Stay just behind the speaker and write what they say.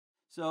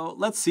So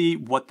let's see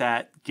what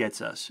that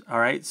gets us. All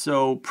right,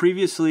 so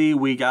previously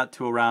we got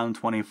to around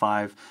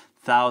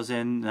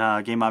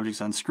 25,000 game objects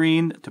on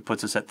screen to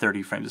puts us at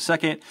 30 frames a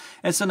second.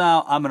 And so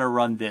now I'm going to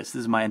run this.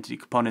 This is my entity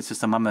component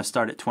system. I'm going to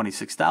start at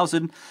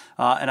 26,000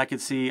 and I can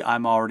see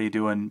I'm already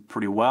doing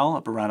pretty well,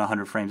 up around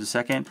 100 frames a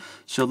second.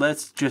 So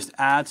let's just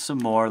add some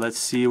more. Let's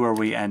see where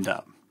we end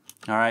up.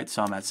 All right,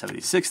 so I'm at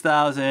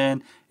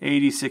 76,000,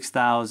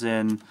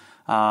 86,000.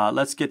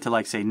 Let's get to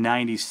like say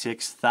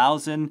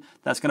 96,000.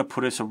 That's going to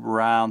put us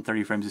around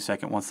 30 frames a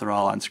second once they're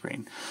all on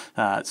screen.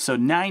 So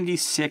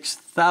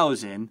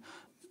 96,000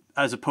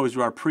 as opposed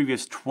to our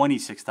previous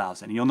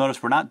 26,000. You'll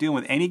notice we're not dealing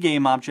with any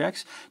game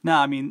objects.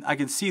 Now, I mean, I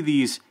can see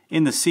these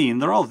in the scene.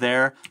 They're all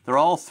there. They're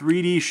all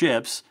 3D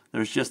ships.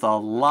 There's just a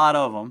lot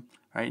of them,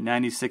 right?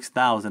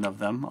 96,000 of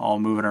them all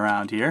moving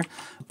around here.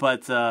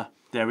 But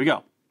there we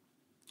go.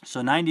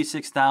 So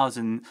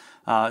 96,000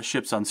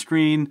 ships on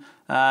screen.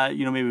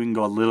 Maybe we can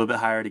go a little bit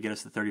higher to get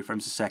us to 30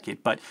 frames a second.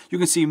 But you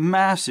can see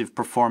massive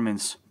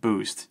performance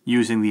boost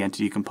using the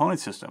entity component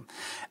system.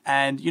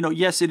 And,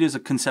 yes, it is a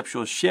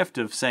conceptual shift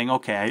of saying,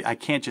 okay, I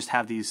can't just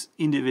have these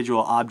individual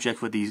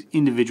objects with these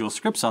individual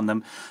scripts on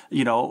them.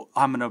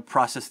 I'm going to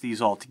process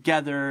these all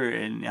together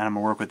and I'm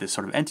going to work with this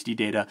sort of entity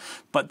data.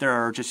 But there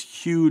are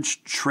just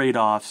huge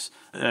trade-offs.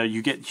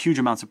 You get huge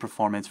amounts of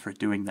performance for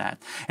doing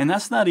that. And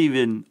that's not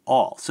even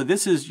all. So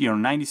this is,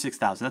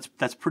 96,000.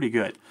 That's pretty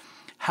good.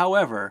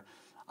 However,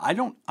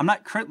 I'm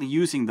not currently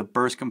using the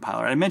burst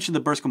compiler. I mentioned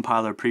the burst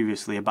compiler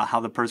previously about how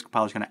the burst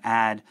compiler is going to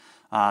add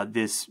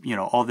this,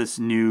 all this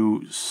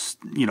new,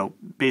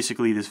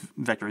 basically this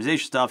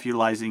vectorization stuff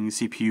utilizing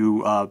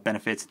CPU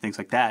benefits and things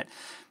like that.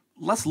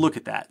 Let's look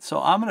at that.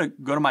 So I'm going to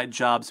go to my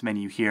jobs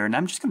menu here, and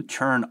I'm just going to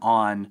turn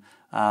on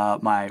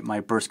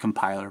my burst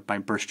compiler, my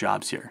burst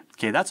jobs here.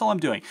 Okay, that's all I'm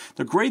doing.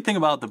 The great thing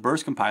about the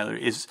burst compiler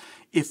is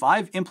if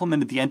I've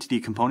implemented the entity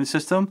component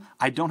system,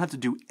 I don't have to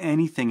do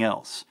anything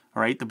else.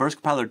 All right, the burst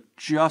compiler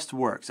just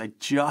works. I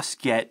just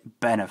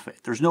get benefit.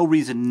 There's no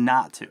reason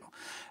not to.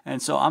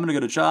 And so I'm going to go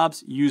to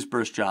jobs, use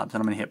burst jobs,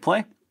 and I'm going to hit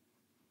play.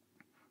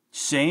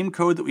 Same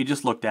code that we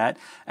just looked at,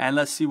 and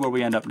let's see where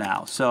we end up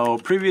now. So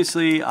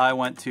previously I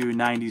went to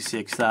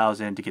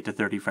 96,000 to get to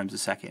 30 frames a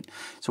second.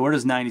 So where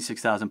does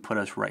 96,000 put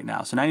us right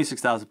now? So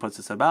 96,000 puts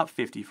us at about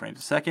 50 frames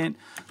a second.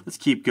 Let's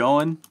keep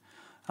going.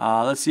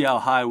 Let's see how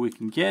high we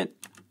can get.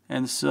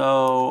 And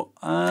so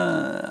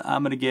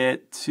I'm going to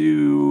get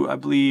to, I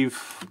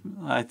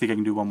think I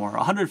can do one more,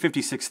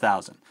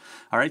 156,000.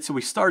 All right, so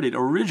we started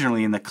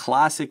originally in the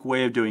classic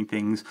way of doing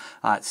things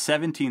at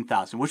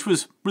 17,000, which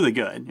was really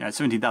good.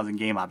 17,000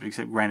 game objects,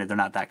 granted they're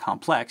not that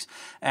complex.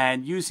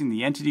 And using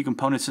the entity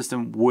component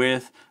system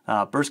with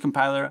burst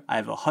compiler, I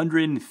have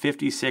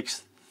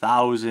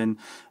 156,000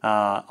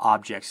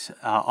 objects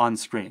on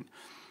screen.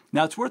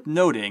 Now it's worth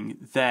noting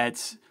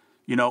that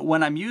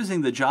when I'm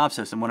using the job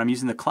system, when I'm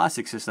using the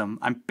classic system,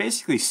 I'm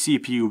basically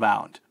CPU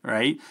bound,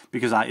 right?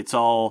 Because it's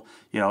all,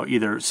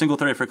 either single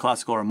threaded for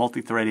classical or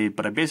multi-threaded,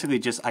 but I basically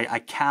I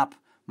cap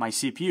my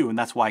CPU, and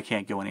that's why I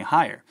can't go any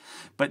higher.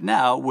 But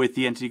now with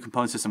the entity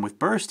component system with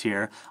burst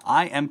here,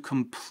 I am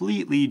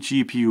completely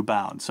GPU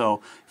bound.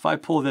 So if I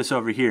pull this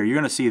over here, you're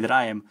going to see that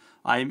I'm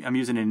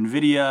using an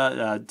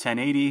NVIDIA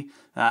 1080.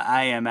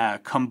 I am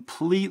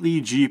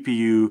completely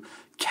GPU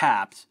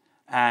capped.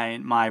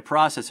 And my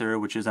processor,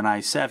 which is an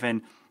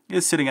i7,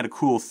 is sitting at a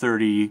cool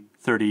 30 to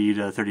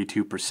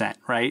 32%,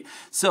 right?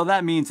 So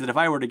that means that if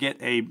I were to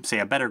get say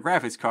a better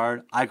graphics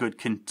card, I could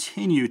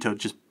continue to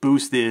just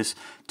boost this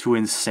to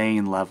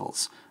insane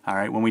levels. All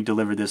right, when we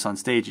delivered this on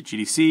stage at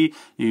GDC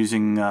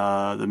using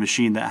the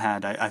machine that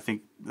had, I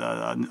think,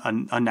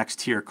 a next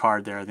tier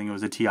card there, I think it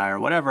was a TI or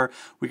whatever,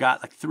 we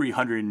got like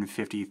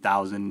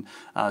 350,000,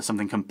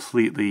 something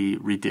completely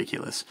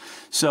ridiculous.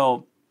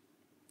 So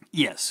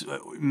yes,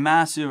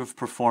 massive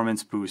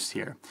performance boost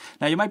here.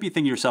 Now you might be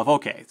thinking to yourself,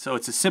 okay, so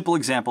it's a simple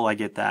example, I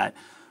get that,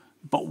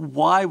 but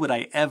why would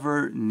I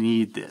ever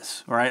need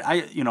this? All right,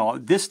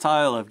 this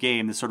style of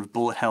game, this sort of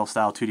bullet hell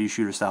style, 2D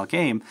shooter style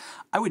game,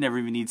 I would never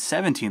even need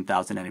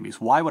 17,000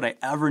 enemies. Why would I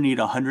ever need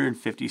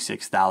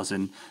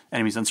 156,000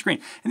 enemies on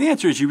screen? And the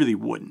answer is you really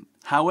wouldn't.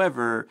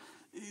 However,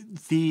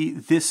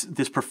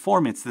 this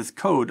performance, this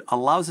code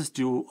allows us to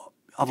do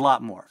a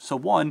lot more. So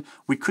one,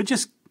 we could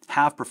just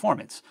have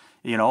performance.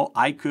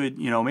 I could,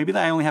 maybe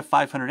I only have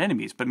 500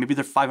 enemies, but maybe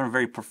they're 500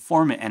 very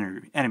performant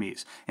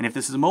enemies. And if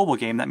this is a mobile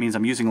game, that means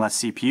I'm using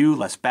less CPU,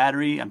 less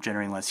battery, I'm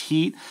generating less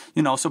heat,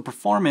 so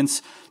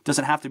performance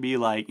doesn't have to be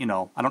like, I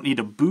don't need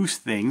to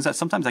boost things.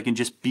 Sometimes I can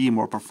just be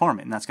more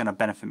performant, and that's going to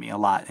benefit me a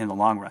lot in the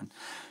long run.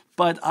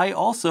 But I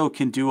also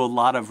can do a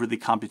lot of really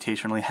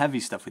computationally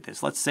heavy stuff with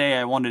this. Let's say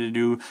I wanted to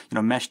do,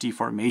 mesh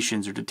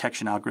deformations or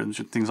detection algorithms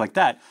or things like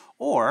that.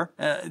 Or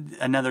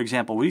another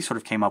example we sort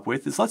of came up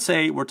with is, let's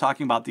say we're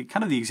talking about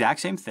the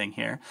exact same thing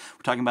here.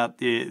 We're talking about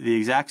the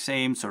exact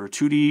same sort of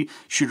 2D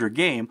shooter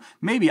game.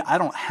 Maybe I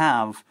don't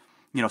have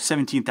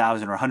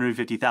 17,000 or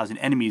 150,000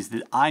 enemies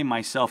that I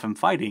myself am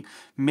fighting.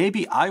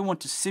 Maybe I want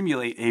to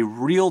simulate a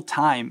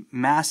real-time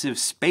massive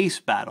space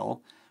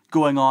battle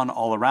going on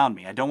all around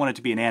me. I don't want it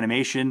to be an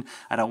animation.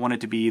 I don't want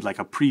it to be like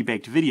a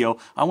pre-baked video.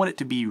 I want it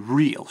to be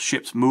real.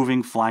 Ships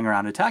moving, flying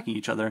around, attacking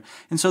each other.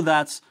 And so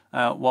that's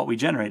what we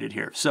generated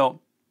here. So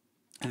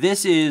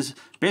this is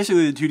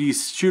basically the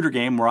 2D shooter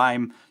game where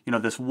I'm,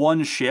 this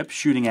one ship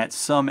shooting at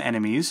some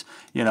enemies,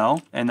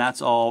 and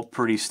that's all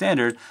pretty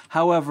standard.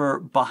 However,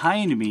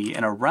 behind me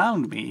and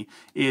around me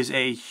is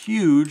a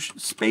huge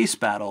space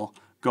battle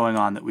going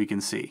on that we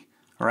can see.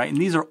 All right,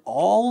 and these are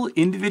all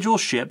individual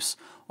ships,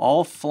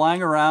 all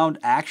flying around,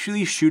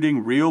 actually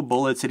shooting real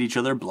bullets at each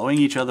other, blowing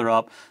each other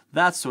up,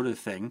 that sort of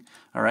thing.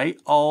 All right,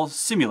 all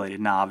simulated.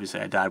 Now,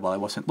 obviously, I died while I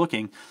wasn't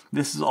looking.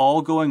 This is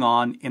all going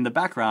on in the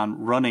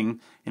background,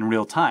 running in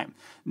real time.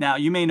 Now,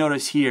 you may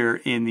notice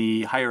here in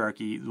the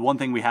hierarchy, one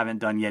thing we haven't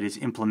done yet is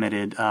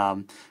implemented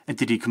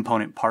entity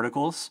component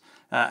particles.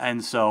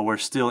 And so we're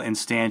still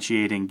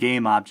instantiating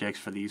game objects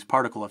for these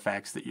particle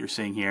effects that you're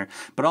seeing here.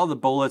 But all the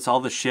bullets,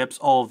 all the ships,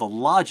 all of the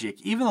logic,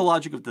 even the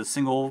logic of the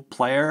single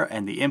player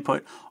and the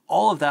input,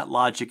 all of that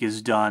logic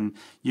is done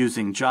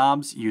using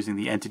jobs, using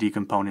the entity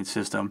component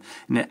system.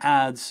 And it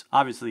adds,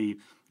 obviously,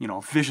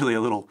 visually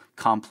a little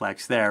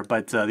complex there.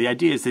 But the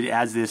idea is that it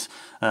adds this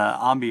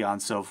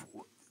ambiance of,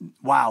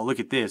 wow, look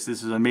at this.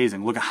 This is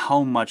amazing. Look at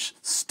how much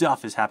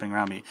stuff is happening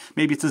around me.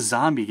 Maybe it's a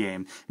zombie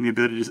game and the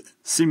ability to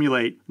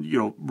simulate,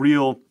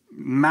 real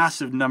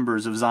massive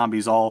numbers of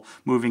zombies all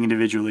moving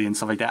individually and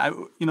stuff like that.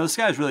 The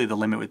sky's really the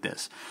limit with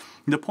this.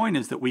 The point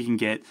is that we can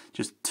get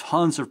just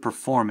tons of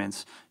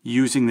performance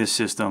using this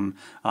system,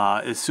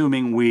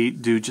 assuming we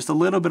do just a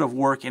little bit of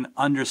work in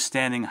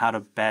understanding how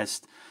to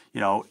best,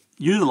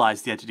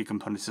 utilize the entity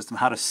component system,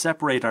 how to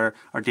separate our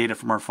data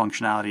from our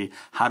functionality,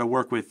 how to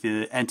work with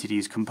the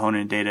entities,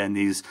 component data in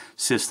these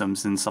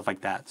systems and stuff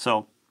like that.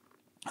 So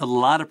a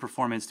lot of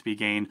performance to be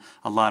gained,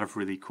 a lot of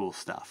really cool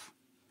stuff.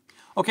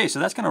 Okay, so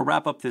that's going to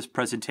wrap up this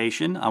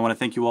presentation. I want to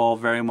thank you all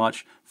very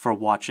much for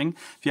watching.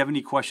 If you have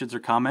any questions or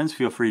comments,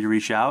 feel free to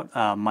reach out,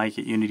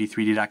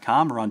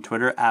 Mike@unity3d.com or on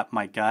Twitter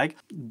 @Mike Geig.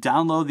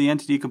 Download the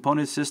entity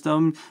component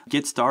system,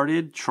 get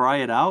started, try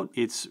it out.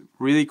 It's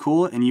really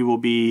cool, and you will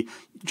be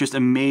just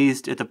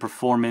amazed at the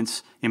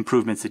performance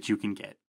improvements that you can get.